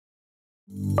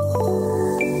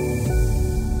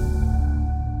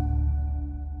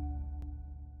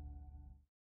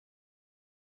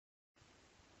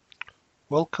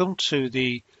Welcome to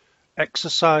the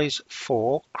exercise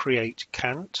 4 Create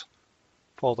Cant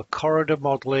for the Corridor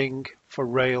Modeling for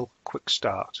Rail Quick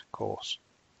Start course.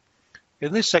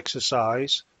 In this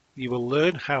exercise, you will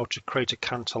learn how to create a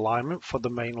cant alignment for the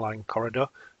mainline corridor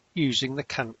using the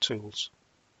Cant tools.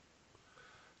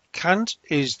 Cant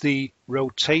is the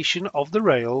rotation of the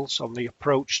rails on the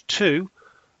approach to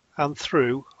and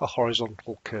through a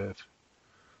horizontal curve.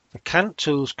 The Cant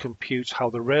tools compute how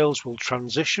the rails will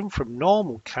transition from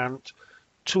normal cant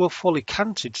to a fully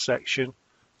canted section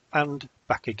and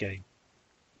back again.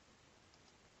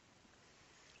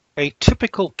 A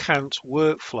typical cant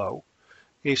workflow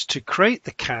is to create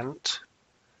the cant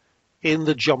in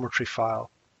the geometry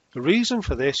file. The reason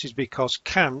for this is because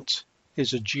cant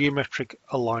is a geometric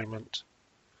alignment.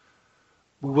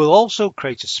 We will also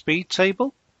create a speed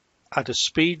table, add a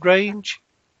speed range,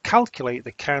 calculate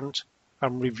the cant,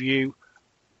 and review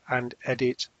and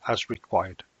edit as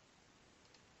required.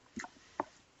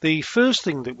 The first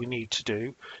thing that we need to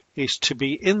do is to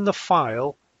be in the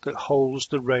file that holds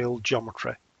the rail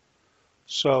geometry.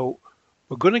 So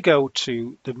we're going to go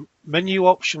to the menu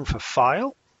option for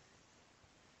File.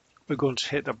 We're going to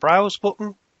hit the Browse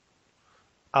button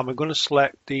and we're going to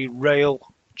select the rail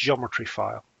geometry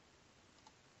file.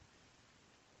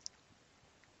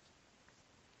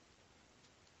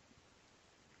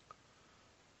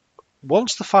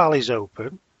 Once the file is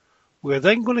open, we're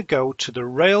then going to go to the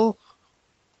rail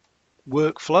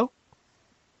workflow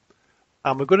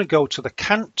and we're going to go to the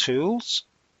Cant tools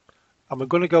and we're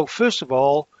going to go first of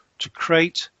all to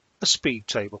create a speed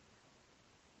table.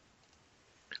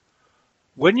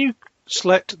 When you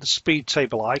select the speed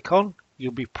table icon,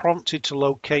 you'll be prompted to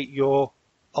locate your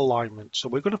alignment. So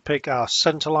we're going to pick our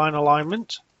centerline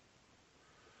alignment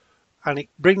and it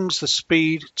brings the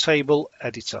speed table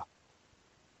editor.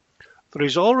 There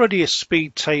is already a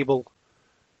speed table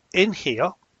in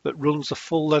here that runs the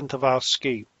full length of our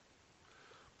scheme.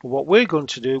 But what we're going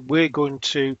to do, we're going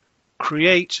to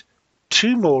create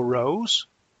 2 more rows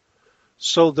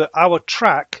so that our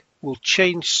track will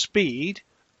change speed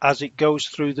as it goes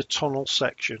through the tunnel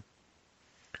section.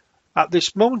 At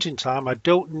this moment in time, I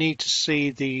don't need to see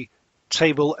the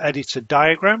table editor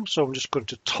diagram, so I'm just going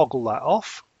to toggle that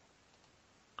off.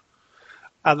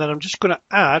 And then I'm just going to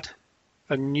add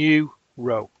a new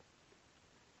row.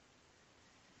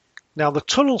 Now the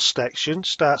tunnel section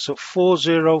starts at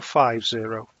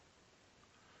 4050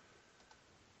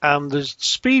 and the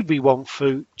speed we want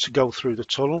to go through the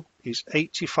tunnel is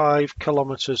 85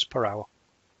 kilometers per hour.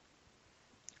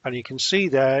 And you can see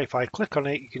there, if I click on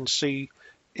it, you can see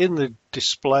in the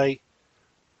display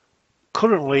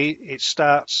currently it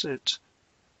starts at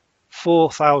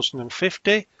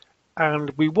 4050 and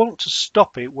we want to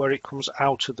stop it where it comes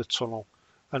out of the tunnel.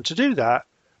 And to do that,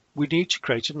 we need to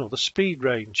create another speed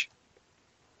range.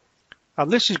 And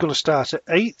this is going to start at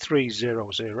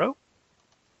 8300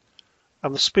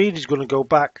 and the speed is going to go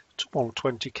back to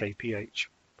 120 kph.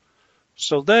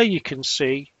 So there you can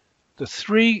see the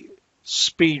 3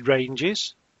 speed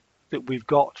ranges that we've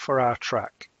got for our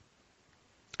track.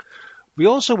 We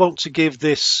also want to give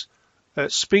this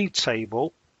speed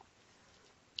table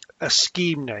a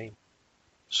scheme name.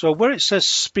 So where it says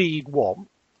speed 1,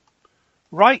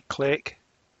 right click,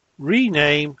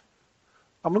 rename,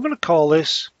 and we're going to call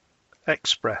this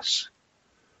Express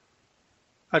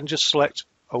and just select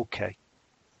OK.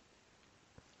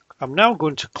 I'm now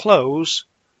going to close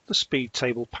the speed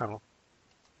table panel.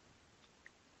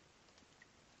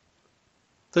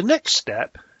 The next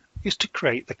step is to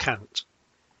create the cant.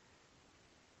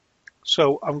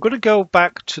 So I'm going to go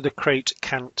back to the Create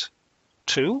Cant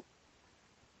tool.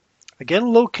 Again,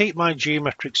 locate my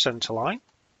geometric centerline.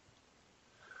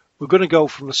 We're going to go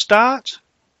from the start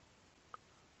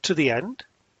to the end.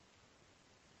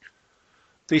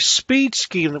 The speed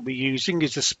scheme that we're using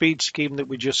is the speed scheme that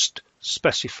we just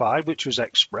specified, which was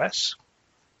Express.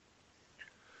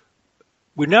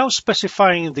 We're now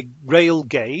specifying the rail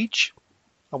gauge,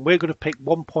 and we're going to pick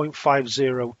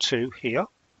 1.502 here.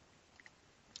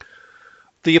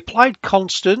 The applied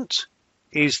constant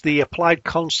is the applied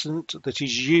constant that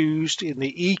is used in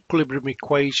the equilibrium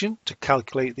equation to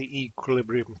calculate the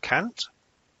equilibrium cant.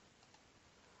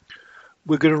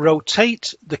 We're going to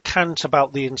rotate the cant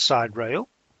about the inside rail.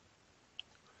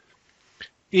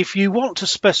 If you want to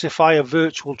specify a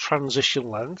virtual transition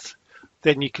length,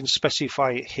 then you can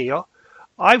specify it here.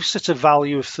 I've set a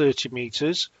value of 30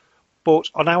 meters, but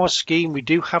on our scheme we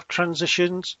do have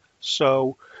transitions,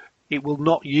 so it will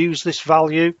not use this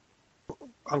value.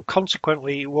 and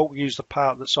consequently it won't use the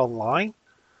part that's online,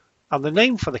 and the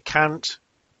name for the cant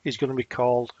is going to be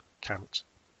called cant.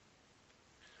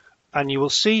 And you will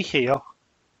see here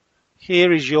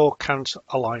is your cant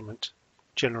alignment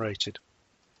generated.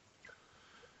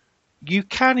 You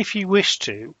can, if you wish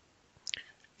to,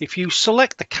 if you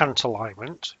select the cant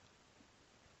alignment,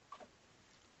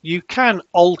 you can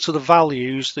alter the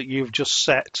values that you've just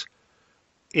set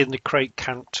in the Create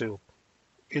Cant tool.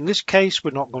 In this case,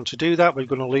 we're not going to do that. We're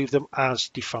going to leave them as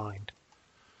defined.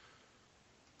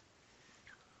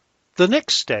 The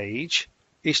next stage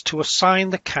is to assign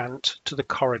the cant to the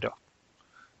corridor.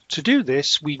 To do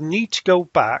this, we need to go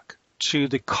back to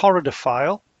the corridor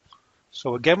file.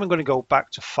 So again, we're going to go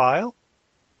back to File,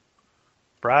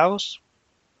 Browse,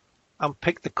 and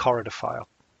pick the corridor file.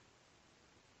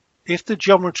 If the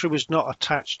geometry was not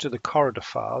attached to the corridor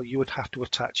file, you would have to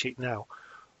attach it now.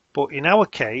 But in our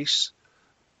case,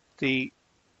 the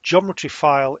geometry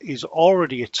file is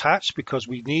already attached because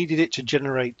we needed it to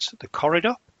generate the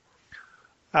corridor.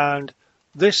 And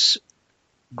this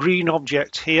green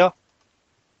object here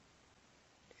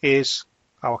is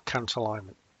our cant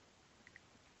alignment.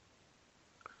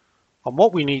 And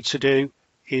what we need to do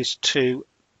is to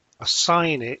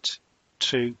assign it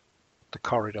to the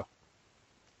corridor.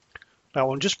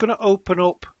 Now I'm just going to open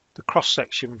up the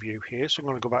cross-section view here. So I'm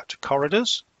going to go back to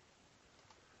corridors,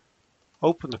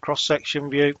 open the cross-section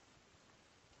view,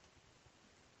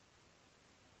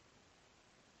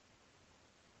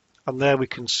 and there we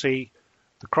can see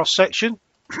the cross-section.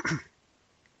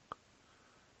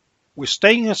 We're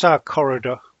staying as our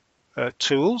corridor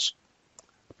tools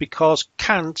because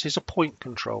cant is a point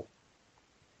control.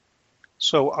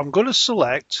 So I'm going to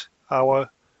select our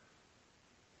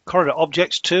corridor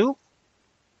objects tool.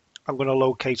 I'm going to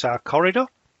locate our corridor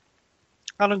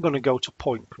and I'm going to go to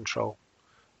point control.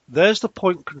 There's the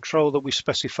point control that we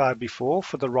specified before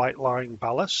for the right line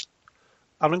ballast,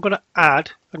 and I'm going to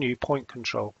add a new point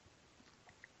control.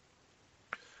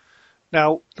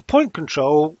 Now the point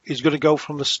control is going to go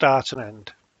from the start and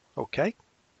end, okay?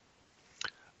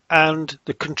 And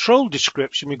the control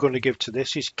description we're going to give to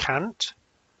this is cant.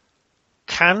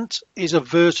 Cant is a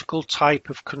vertical type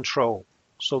of control,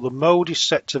 so the mode is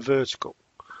set to vertical,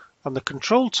 and the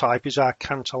control type is our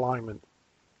cant alignment.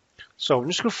 So I'm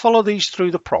just going to follow these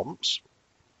through the prompts.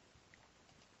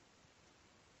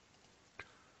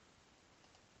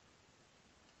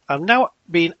 I'm now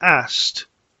being asked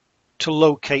to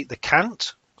locate the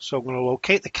cant. So I'm going to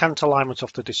locate the cant alignment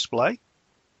off the display.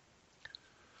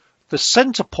 The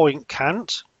center point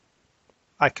cant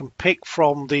I can pick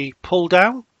from the pull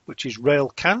down, which is rail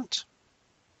cant.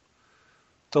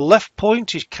 The left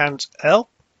point is cant L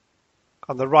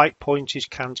and the right point is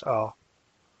cant R.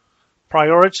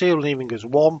 Priority I'm leaving as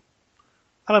 1,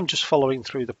 and I'm just following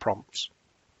through the prompts.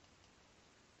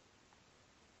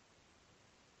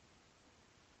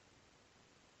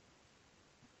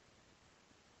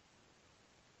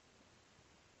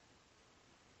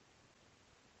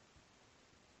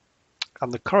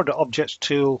 And the corridor objects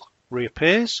tool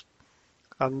reappears,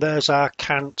 and there's our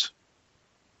cant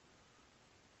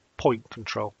point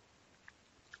control.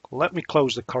 Let me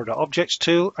close the corridor objects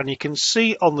tool, and you can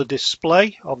see on the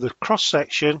display of the cross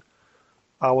section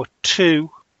our 2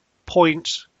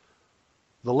 points,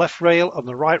 the left rail and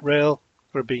the right rail,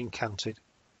 are being canted.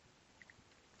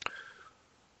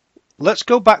 Let's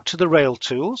go back to the rail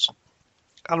tools,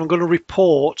 and I'm going to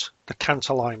report the cant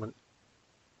alignment.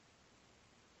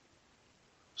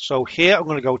 So here I'm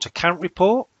going to go to Cant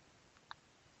Report,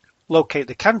 locate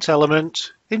the cant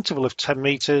element, interval of 10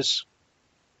 meters,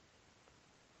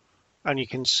 and you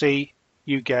can see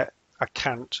you get a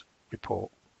cant report.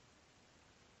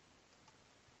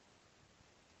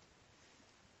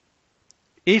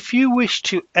 If you wish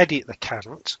to edit the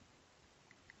cant,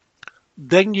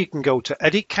 then you can go to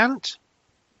Edit Cant,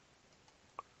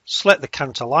 select the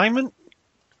cant alignment,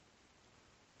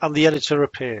 and the editor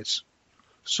appears.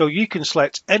 So you can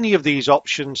select any of these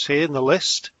options here in the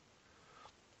list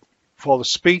for the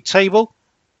speed table,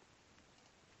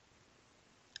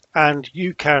 and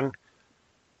you can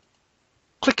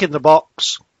click in the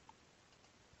box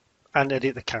and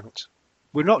edit the cant.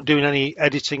 We're not doing any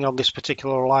editing on this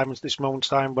particular alignment at this moment in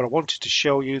time, but I wanted to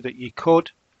show you that you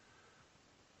could,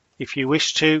 if you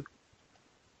wish to,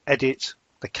 edit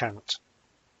the cant.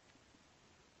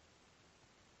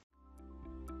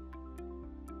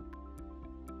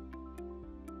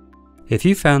 If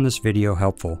you found this video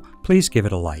helpful, please give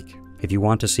it a like. If you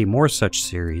want to see more such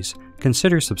series,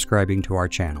 consider subscribing to our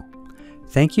channel.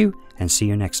 Thank you, and see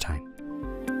you next time.